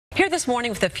Here this morning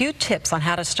with a few tips on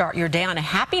how to start your day on a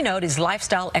happy note is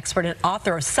lifestyle expert and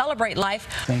author of Celebrate Life.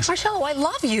 Thanks. Marcello, I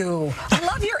love you. I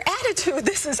love your attitude.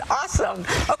 This is awesome.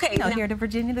 Okay. Now, here to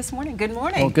Virginia this morning. Good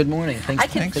morning. Well, good morning. Thanks. I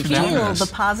can Thanks feel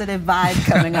the positive vibe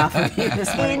coming off of you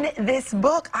this morning. In this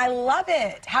book, I love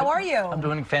it. How are you? I'm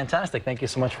doing fantastic. Thank you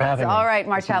so much for having me. All right,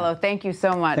 Marcello, thank you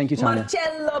so much. Thank you, Tanya.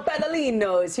 Marcello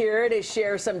Pedalino is here to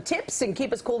share some tips and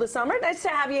keep us cool this summer. Nice to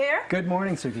have you here. Good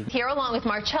morning, Suki. Here along with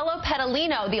Marcello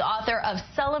Pedalino, the author of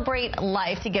Celebrate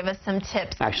Life, to give us some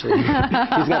tips. Actually, he's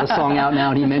got a song out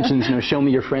now, and he mentions, show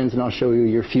me your friends and I'll show you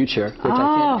your future. Which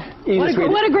I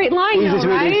can't what a great line, easiest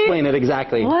way right? to explain it,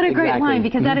 exactly. What a great line,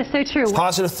 because that is so true.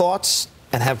 Positive thoughts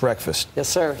and have breakfast. Yes,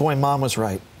 sir. Boy, Mom was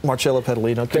right. Marcello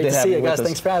Pedalino. Great to have see you with guys. us.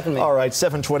 Thanks for having me. All right,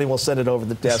 7:20. We'll send it over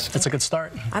the desk. That's a good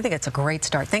start. I think it's a great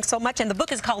start. Thanks so much. And the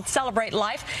book is called Celebrate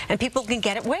Life, and people can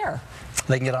get it where?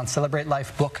 They can get it on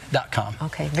CelebrateLifeBook.com.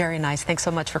 Okay, very nice. Thanks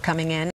so much for coming in.